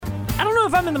I don't know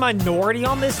if I'm in the minority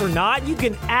on this or not. You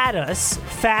can add us,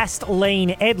 Fast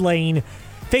Lane, Ed Lane,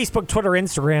 Facebook, Twitter,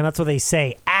 Instagram. That's what they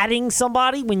say. Adding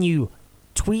somebody when you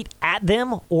tweet at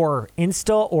them or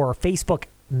Insta or Facebook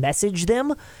message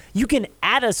them, you can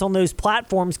add us on those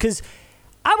platforms because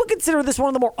I would consider this one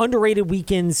of the more underrated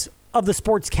weekends of the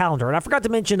sports calendar. And I forgot to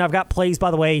mention, I've got plays, by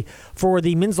the way, for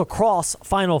the men's lacrosse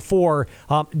Final Four.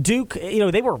 Duke,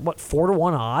 they were,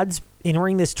 4-1 odds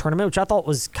entering this tournament, which I thought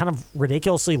was kind of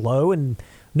ridiculously low. And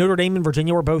Notre Dame and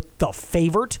Virginia were both the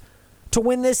favorite to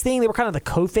win this thing. They were kind of the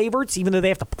co-favorites, even though they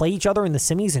have to play each other in the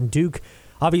semis. And Duke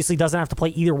obviously doesn't have to play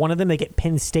either one of them. They get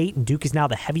Penn State, and Duke is now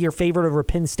the heavier favorite over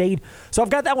Penn State. So I've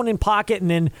got that one in pocket,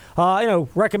 and then,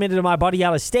 recommended to my buddy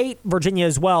out of state, Virginia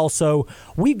as well. So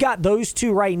we've got those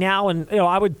two right now, and,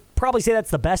 I would probably say that's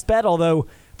the best bet, although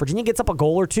Virginia gets up a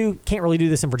goal or two. Can't really do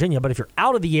this in Virginia, but if you're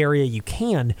out of the area, you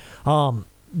can.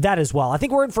 That as well. I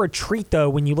think we're in for a treat, though,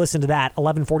 when you listen to that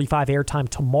 11:45 airtime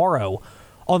tomorrow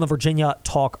on the Virginia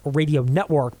Talk Radio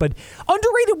Network. But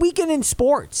underrated weekend in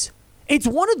sports. It's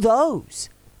one of those.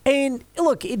 And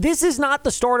look, this is not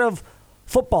the start of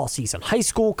football season, high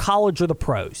school, college, or the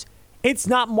pros. It's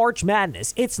not March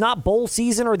Madness. It's not bowl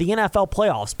season or the NFL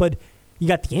playoffs. But you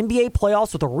got the NBA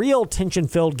playoffs with a real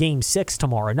tension-filled Game 6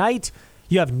 tomorrow night.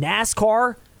 You have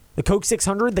NASCAR, the Coke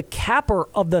 600, the capper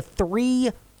of the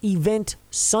 3-event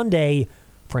Sunday.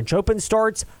 French Open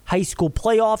starts. High school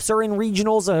playoffs are in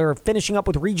regionals, or finishing up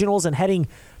with regionals and heading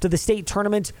to the state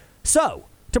tournament. So,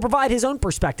 to provide his own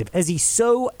perspective, as he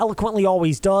so eloquently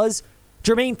always does,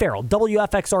 Jermaine Farrell,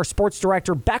 WFXR Sports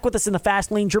Director, back with us in the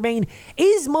Fast Lane. Jermaine,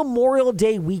 is Memorial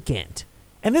Day weekend,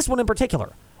 and this one in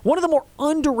particular, one of the more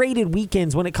underrated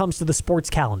weekends when it comes to the sports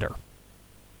calendar?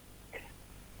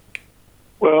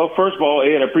 Well, first of all,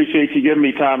 Ed, I appreciate you giving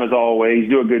me time as always. You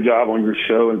do a good job on your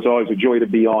show, and it's always a joy to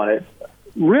be on it.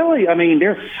 Really,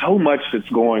 there's so much that's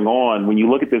going on when you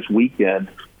look at this weekend.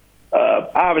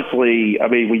 Obviously,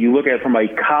 when you look at it from a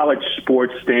college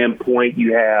sports standpoint,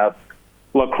 you have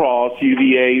lacrosse,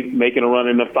 UVA making a run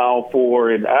in the Final Four.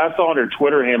 And I saw on their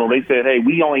Twitter handle, they said, hey,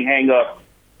 we only hang up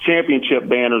championship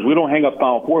banners. We don't hang up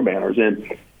Final Four banners.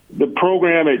 And the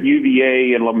program at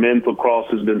UVA and men's lacrosse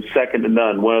has been second to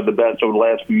none, one of the best over the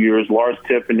last few years. Lars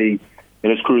Tiffany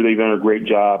and his crew, they've done a great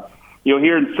job.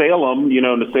 Here in Salem, in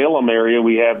the Salem area,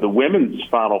 we have the women's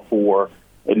Final Four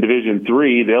in Division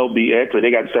III.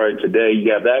 They got started today.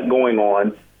 You have that going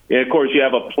on. And, of course, you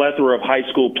have a plethora of high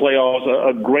school playoffs,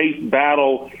 a great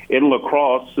battle in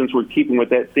lacrosse, since we're keeping with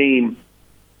that theme,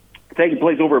 taking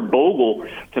place over at Bogle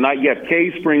tonight. You have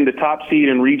K-Spring, the top seed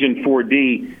in Region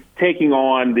 4D, taking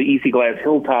on the EC Glass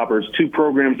Hilltoppers, two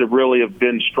programs that really have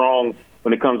been strong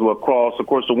when it comes to lacrosse. Of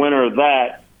course, the winner of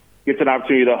that gets an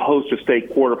opportunity to host a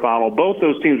state quarterfinal. Both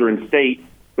those teams are in state.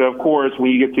 But, of course,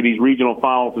 when you get to these regional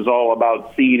finals, it's all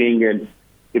about seeding. And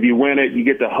if you win it, you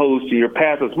get to host. And your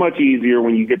path is much easier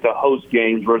when you get to host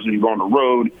games versus you go on the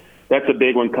road. That's a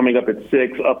big one coming up at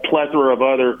 6. A plethora of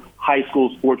other high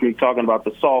school sports. When you're talking about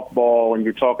the softball and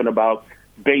you're talking about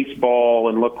baseball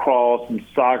and lacrosse and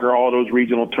soccer, all those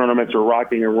regional tournaments are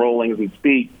rocking and rolling as we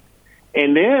speak.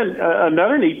 And then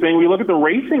another neat thing, we look at the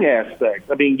racing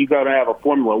aspect. You got to have a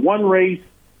Formula One race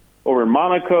over in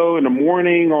Monaco in the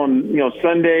morning on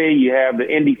Sunday. You have the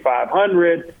Indy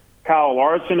 500. Kyle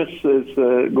Larson is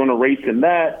going to race in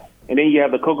that. And then you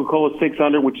have the Coca-Cola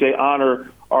 600, which they honor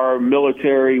our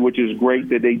military, which is great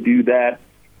that they do that.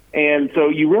 And so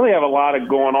you really have a lot of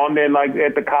going on then, like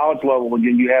at the college level.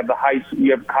 Again, you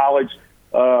have college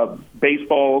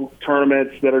baseball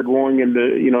tournaments that are going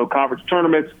into conference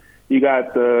tournaments. You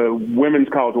got the Women's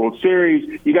College World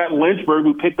Series. You got Lynchburg,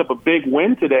 who picked up a big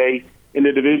win today in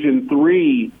the Division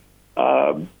III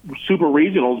Super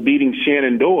Regionals, beating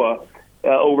Shenandoah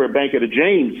over at Bank of the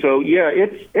James. So, yeah,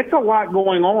 it's a lot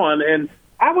going on, and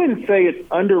I wouldn't say it's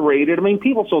underrated.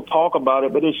 People still talk about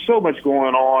it, but there's so much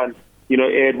going on,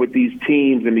 Ed, with these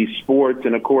teams and these sports,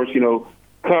 and, of course,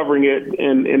 covering it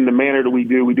in the manner that we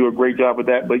do. We do a great job with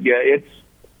that. But, yeah, it's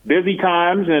busy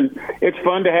times, and it's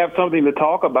fun to have something to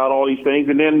talk about, all these things.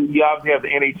 And then you obviously have the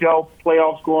NHL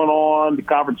playoffs going on, the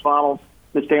conference finals,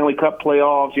 the Stanley Cup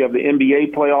playoffs. You have the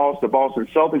NBA playoffs, the Boston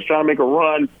Celtics trying to make a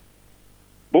run.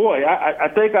 Boy, I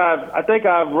think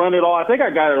I've run it all. I think I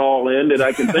got it all in that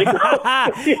I can think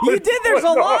of. You did. There's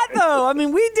a lot, though.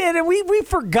 We did, and we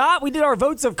forgot. We did our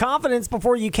votes of confidence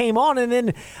before you came on, and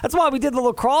then that's why we did the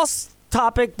lacrosse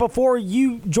topic before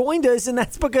you joined us, and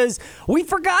that's because we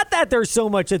forgot that there's so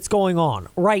much that's going on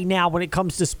right now when it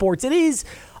comes to sports. It is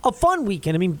a fun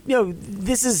weekend.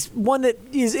 This is one that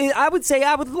is, I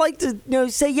would like to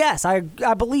say yes, I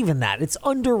believe in that. It's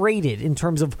underrated in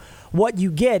terms of what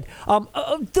you get.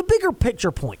 The bigger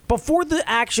picture point, before the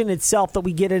action itself that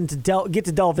we get to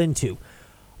delve into,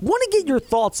 want to get your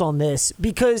thoughts on this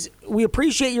because we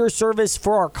appreciate your service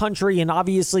for our country, and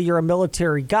obviously you're a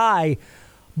military guy.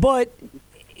 But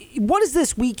what does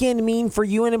this weekend mean for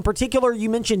you? And in particular, you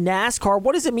mentioned NASCAR.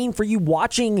 What does it mean for you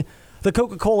watching the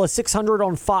Coca-Cola 600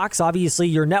 on Fox, obviously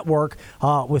your network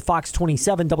with Fox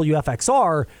 27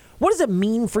 WFXR? What does it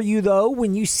mean for you, though,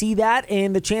 when you see that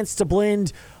and the chance to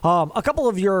blend a couple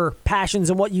of your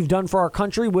passions and what you've done for our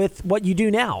country with what you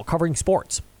do now, covering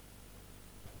sports?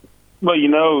 Well,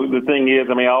 the thing is,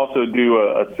 I also do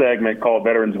a segment called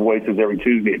Veterans Voices every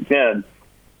Tuesday at 10.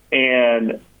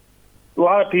 And a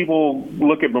lot of people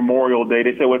look at Memorial Day.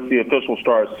 They say, what's the official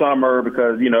start of summer?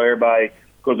 Because, everybody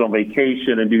goes on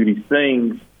vacation and do these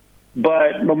things.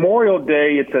 But Memorial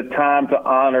Day, it's a time to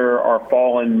honor our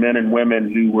fallen men and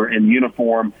women who were in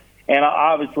uniform. And I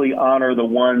obviously honor the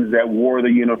ones that wore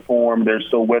the uniform. They're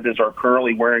still with us, are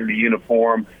currently wearing the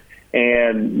uniform.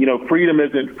 And, freedom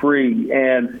isn't free.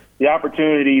 And the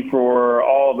opportunity for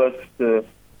all of us to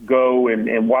go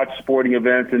and watch sporting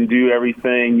events and do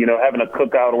everything, having a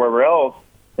cookout or wherever else,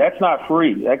 that's not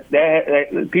free.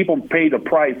 That people pay the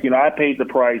price. I paid the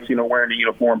price, wearing the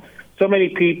uniform. So many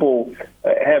people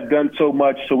have done so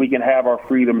much so we can have our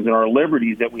freedoms and our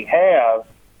liberties that we have.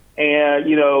 And,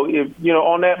 if,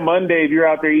 on that Monday, if you're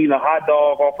out there eating a hot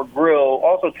dog off a grill,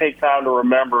 also take time to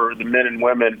remember the men and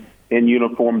women in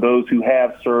uniform, those who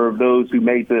have served, those who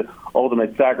made the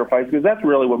ultimate sacrifice, because that's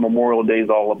really what Memorial Day is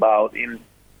all about.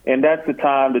 And that's the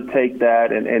time to take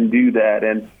that and do that.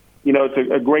 And,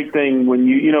 it's a great thing when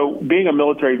being a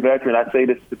military veteran, I say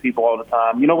this to people all the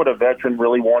time, what a veteran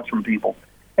really wants from people.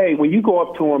 Hey, when you go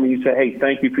up to them and you say, hey,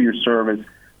 thank you for your service,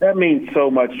 that means so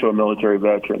much to a military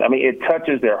veteran. It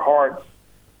touches their hearts,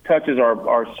 touches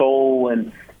our soul,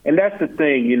 and that's the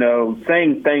thing,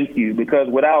 saying thank you, because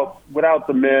without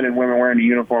the men and women wearing the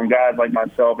uniform, guys like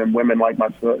myself and women like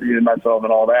myself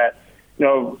and all that,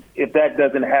 if that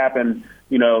doesn't happen,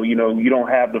 you don't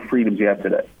have the freedoms you have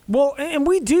today. Well, and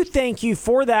we do thank you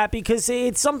for that, because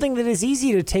it's something that is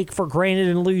easy to take for granted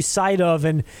and lose sight of.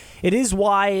 And it is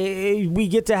why we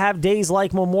get to have days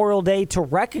like Memorial Day to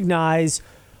recognize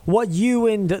what you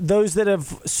and those that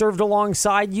have served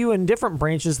alongside you in different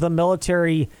branches of the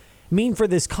military mean for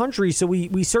this country. So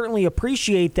we certainly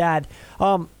appreciate that.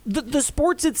 The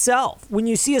sports itself, when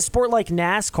you see a sport like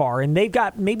NASCAR, and they've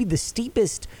got maybe the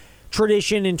steepest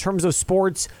tradition in terms of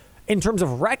sports, in terms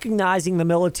of recognizing the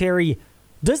military,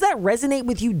 does that resonate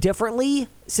with you differently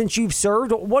since you've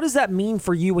served? What does that mean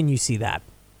for you when you see that?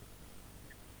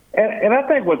 And I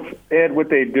think what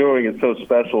they're doing is so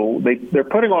special. They're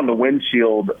putting on the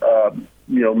windshield,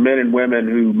 men and women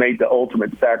who made the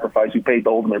ultimate sacrifice, who paid the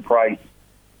ultimate price,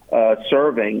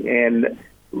 serving, and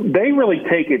they really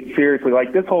take it seriously.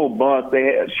 Like this whole month,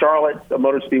 Charlotte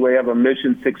Motor Speedway have a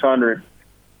Mission 600.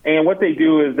 And what they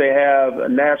do is they have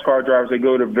NASCAR drivers that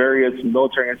go to various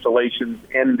military installations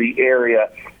in the area.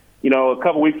 A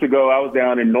couple weeks ago, I was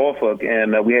down in Norfolk,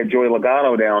 and we had Joey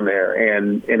Logano down there,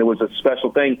 and it was a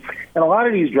special thing. And a lot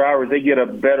of these drivers, they get a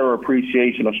better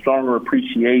appreciation, a stronger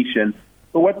appreciation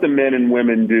for what the men and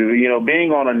women do.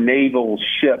 Being on a naval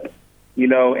ship,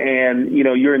 and,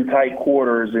 you're in tight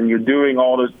quarters, and you're doing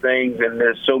all those things, and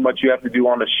there's so much you have to do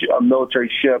on a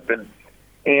military ship,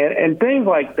 and things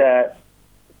like that.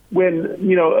 When,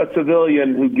 a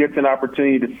civilian who gets an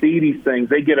opportunity to see these things,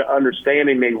 they get an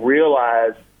understanding, they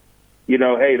realize,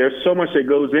 hey, there's so much that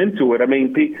goes into it.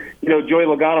 Joey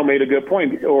Logano made a good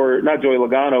point, or not Joey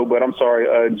Logano, but I'm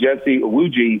sorry, Jesse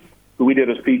Iwuji, who we did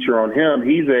a feature on him.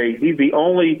 He's the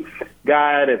only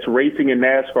guy that's racing in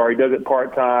NASCAR. He does it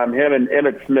part-time. Him and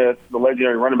Emmitt Smith, the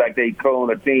legendary running back, they co-own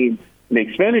a team in the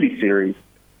Xfinity Series.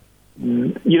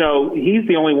 He's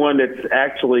the only one that's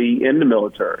actually in the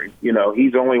military.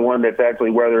 He's the only one that's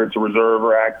actually, whether it's a reserve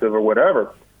or active or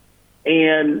whatever.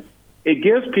 And it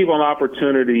gives people an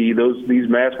opportunity, these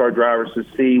NASCAR drivers, to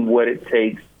see what it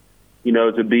takes,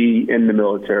 to be in the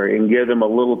military and give them a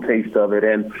little taste of it.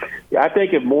 And I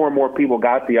think if more and more people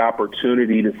got the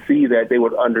opportunity to see that, they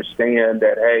would understand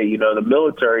that, hey, the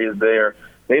military is there.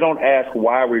 They don't ask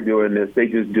why we're doing this. They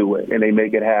just do it, and they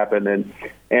make it happen.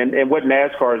 And what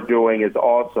NASCAR is doing is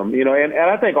awesome. And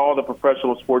I think all the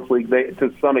professional sports leagues,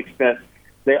 to some extent,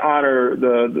 they honor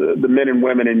the men and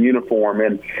women in uniform.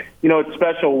 And, it's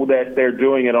special that they're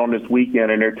doing it on this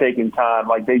weekend, and they're taking time.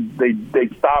 Like they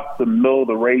stop the middle of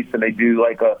the race, and they do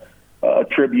like a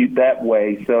tribute that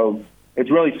way. So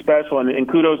it's really special. And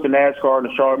kudos to NASCAR and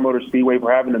the Charlotte Motor Speedway for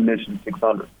having the Mission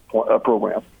 600.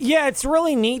 Program. Yeah, it's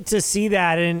really neat to see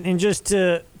that and just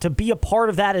to be a part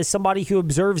of that as somebody who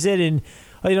observes it and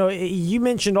You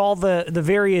mentioned all the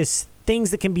various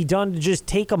things that can be done to just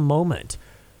take a moment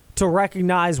to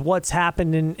recognize what's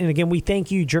happened. And again, we thank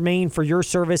you, Jermaine, for your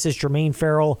service as Jermaine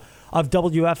Farrell of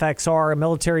WFXR, a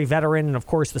military veteran, and of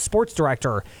course the sports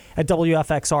director at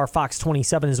WFXR Fox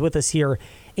 27 is with us here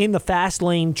in the Fast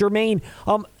Lane. Jermaine,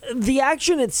 the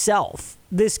action itself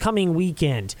this coming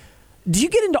weekend, do you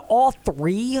get into all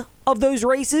three of those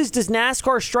races? Does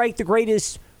NASCAR strike the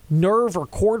greatest nerve or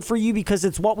chord for you because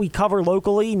it's what we cover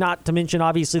locally, not to mention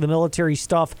obviously the military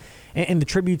stuff and the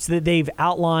tributes that they've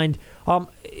outlined? Or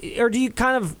do you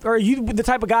are you the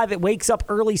type of guy that wakes up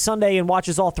early Sunday and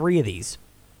watches all three of these?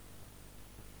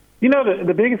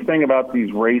 The biggest thing about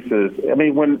these races, I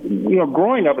mean, when,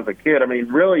 growing up as a kid, I mean,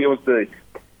 really it was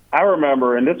I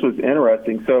remember, and this was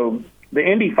interesting, so the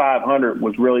Indy 500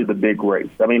 was really the big race.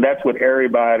 I mean, that's what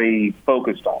everybody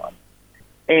focused on.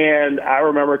 And I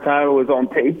remember a time it was on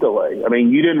tape delay. I mean,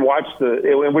 you didn't watch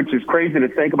which is crazy to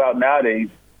think about nowadays,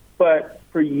 but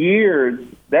for years,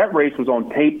 that race was on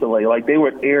tape delay. Like, they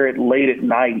would air it late at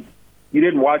night. You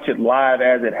didn't watch it live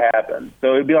as it happened.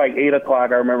 So it'd be like 8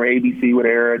 o'clock. I remember ABC would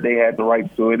air it. They had the rights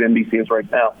to it. NBC is right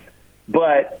now.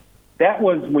 But that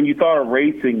was, when you thought of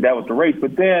racing, that was the race.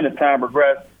 But then as time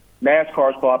progressed,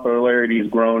 NASCAR's popularity has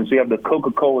grown. So you have the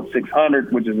Coca-Cola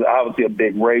 600, which is obviously a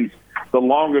big race, the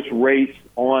longest race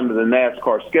on the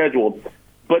NASCAR schedule.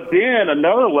 But then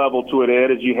another level to it,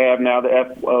 Ed, is you have now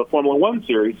the Formula One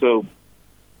series. So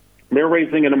they're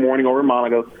racing in the morning over in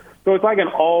Monaco. So it's like an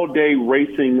all-day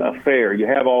racing affair. You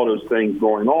have all those things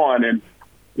going on, and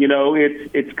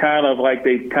it's kind of like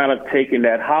they've kind of taken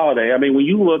that holiday. I mean, when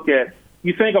you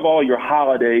think of all your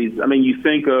holidays. I mean, you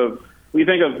think of the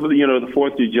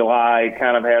 4th of July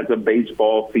kind of has a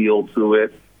baseball feel to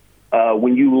it.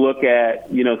 When you look at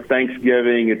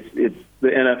Thanksgiving, it's the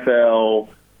NFL.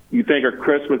 You think of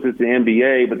Christmas, it's the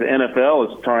NBA, but the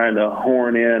NFL is trying to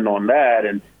horn in on that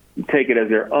and take it as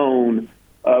their own.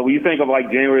 When you think of like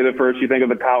January the 1st, you think of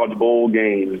the college bowl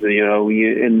games,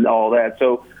 and all that.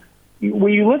 So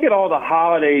when you look at all the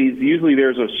holidays, usually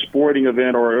there's a sporting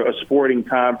event or a sporting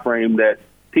time frame that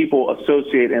people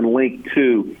associate and link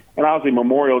to. And obviously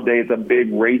Memorial Day is a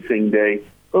big racing day.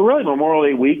 But really Memorial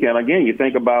Day weekend, again, you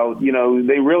think about,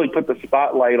 they really put the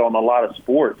spotlight on a lot of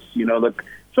sports,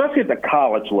 especially at the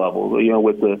college level,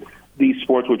 with these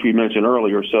sports which we mentioned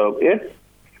earlier. So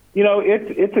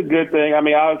it's a good thing. I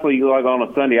mean, obviously, like on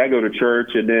a Sunday, I go to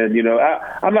church, and then,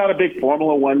 I'm not a big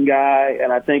Formula One guy,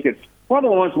 and I think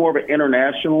Formula One's more of an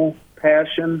international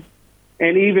passion.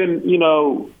 And even,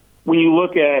 when you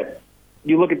look at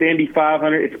the Indy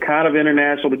 500, it's kind of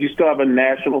international, but you still have a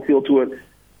national feel to it.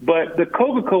 But the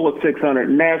Coca-Cola 600,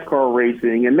 NASCAR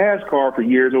racing, and NASCAR for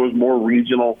years, it was more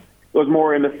regional. It was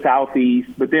more in the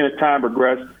southeast. But then as time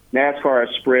progressed, NASCAR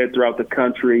has spread throughout the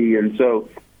country, and so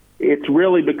it's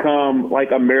really become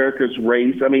like America's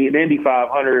race. I mean, the Indy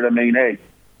 500, hey,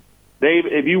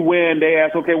 if you win, they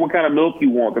ask, okay, what kind of milk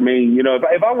you want? I mean,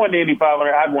 if I won the Indy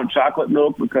 500, I'd want chocolate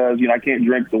milk because, I can't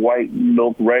drink the white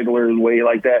milk regular way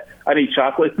like that. I need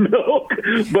chocolate milk.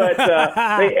 But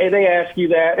they ask you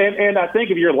that. And I think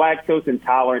if you're lactose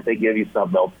intolerant, they give you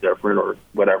something else different or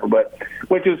whatever,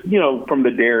 which is, from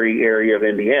the dairy area of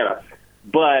Indiana.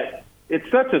 But it's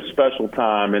such a special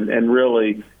time and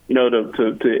really,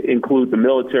 to include the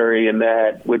military in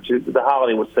that, which is the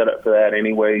holiday was set up for that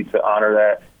anyway, to honor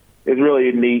that. Is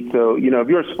really neat. So, if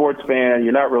you're a sports fan,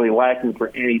 you're not really lacking for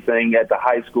anything at the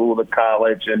high school, the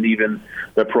college, and even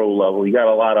the pro level. You got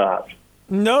a lot of options.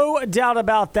 No doubt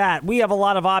about that. We have a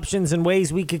lot of options and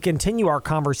ways we could continue our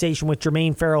conversation with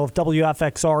Jermaine Farrell of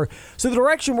WFXR. So the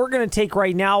direction we're going to take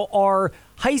right now are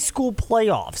high school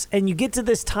playoffs. And you get to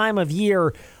this time of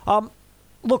year,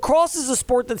 lacrosse is a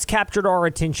sport that's captured our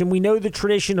attention. We know the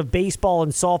tradition of baseball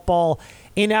and softball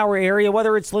in our area,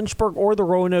 whether it's Lynchburg or the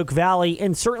Roanoke Valley,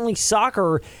 and certainly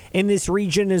soccer in this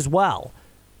region as well.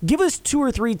 Give us 2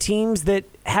 or 3 teams that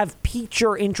have piqued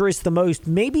your interest the most.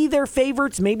 Maybe they're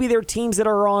favorites, maybe they're teams that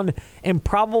are on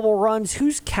improbable runs.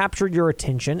 Who's captured your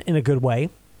attention in a good way?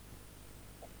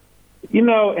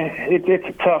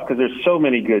 It's tough because there's so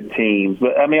many good teams.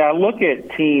 But, I mean, I look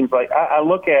at teams like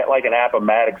an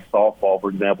Appomattox softball, for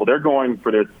example. They're going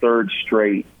for their 3rd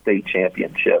straight state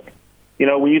championship.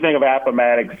 When you think of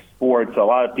Appomattox sports, a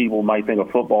lot of people might think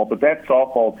of football, but that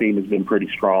softball team has been pretty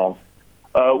strong.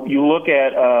 You look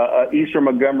at Eastern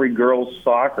Montgomery girls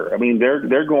soccer. I mean,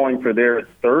 they're going for their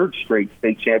 3rd straight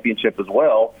state championship as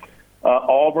well.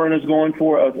 Auburn is going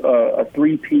for a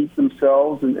 3-peat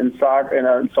themselves in soccer and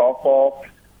in softball.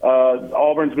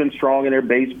 Auburn's been strong in their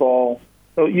baseball.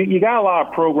 So you got a lot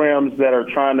of programs that are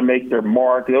trying to make their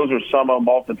mark. Those are some of them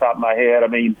off the top of my head. I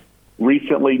mean,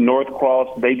 recently.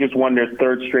 Northcross, they just won their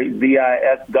third straight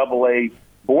VISAA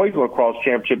Boys Lacrosse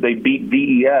Championship. They beat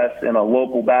VES in a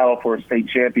local battle for a state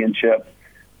championship.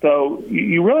 So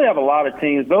you really have a lot of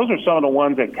teams. Those are some of the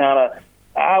ones that kind of,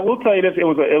 I will tell you this, it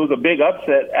was a big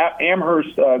upset.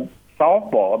 Amherst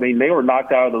softball, I mean, they were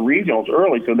knocked out of the regionals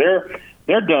early, so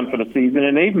they're done for the season,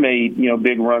 and they've made,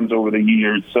 big runs over the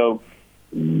years. So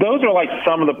those are like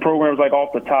some of the programs, like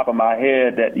off the top of my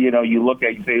head, that, you look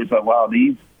at, you say to yourself, wow,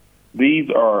 these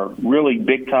are really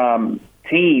big-time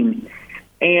teams.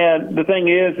 And the thing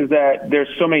is that there's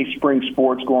so many spring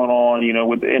sports going on,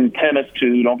 in tennis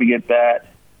too. Don't forget that.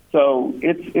 So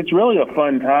it's really a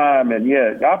fun time, and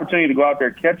the opportunity to go out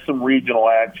there, catch some regional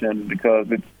action, because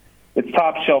it's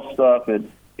top shelf stuff.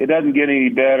 It doesn't get any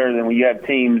better than when you have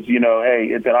teams. Hey,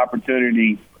 it's an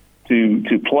opportunity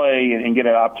to play and get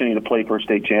an opportunity to play for a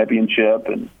state championship,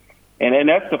 and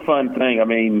that's the fun thing. I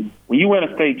mean, when you win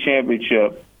a state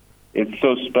championship, it's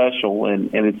so special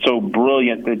and it's so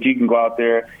brilliant that you can go out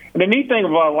there. And the neat thing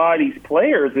about a lot of these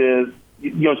players is,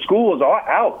 school is all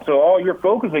out, so all you're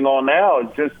focusing on now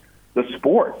is just the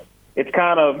sport. It's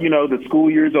kind of, the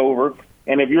school year's over,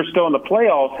 and if you're still in the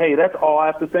playoffs, hey, that's all I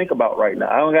have to think about right now.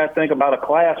 I don't got to think about a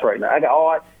class right now.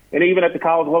 And even at the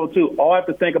college level too, all I have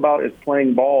to think about is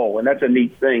playing ball, and that's a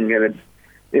neat thing, and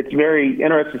it's very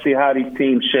interesting to see how these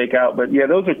teams shake out. But,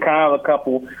 those are kind of a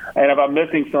couple. And if I'm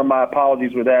missing some, my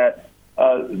apologies for that.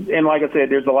 And like I said,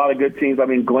 there's a lot of good teams. I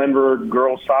mean, Glenver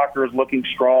girls soccer is looking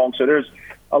strong. So there's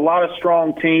a lot of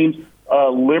strong teams.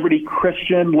 Liberty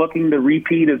Christian looking to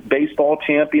repeat as baseball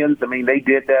champions. I mean, they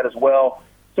did that as well.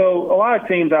 So a lot of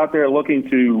teams out there looking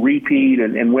to repeat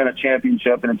and win a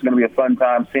championship, and it's going to be a fun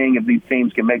time seeing if these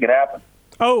teams can make it happen.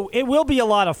 Oh, it will be a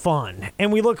lot of fun,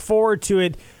 and we look forward to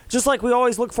it. Just like we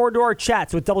always look forward to our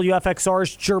chats with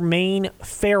WFXR's Jermaine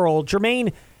Farrell.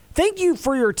 Jermaine, thank you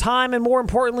for your time, and more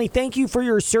importantly, thank you for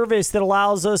your service that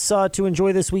allows us to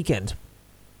enjoy this weekend.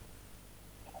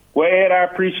 Well, Ed, I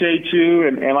appreciate you,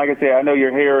 and like I said, I know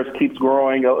your hair keeps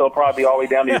growing. It'll probably be all the way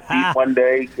down to your feet one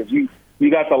day, because you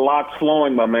got the locks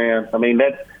flowing, my man. I mean,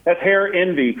 that's hair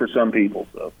envy for some people,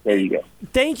 so there you go.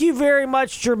 Thank you very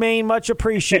much, Jermaine. Much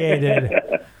appreciated.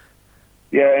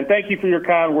 Yeah, and thank you for your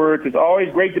kind words. It's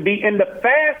always great to be in the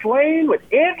fast lane with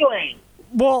Ed Lane.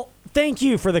 Well, thank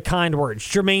you for the kind words.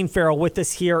 Jermaine Farrell with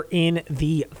us here in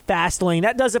the fast lane.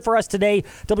 That does it for us today.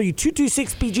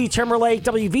 W226BG Timberlake,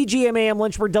 WVGMAM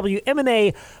Lynchburg,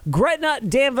 WMNA Gretna,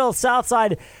 Danville,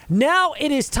 Southside. Now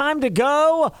it is time to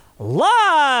go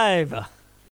live.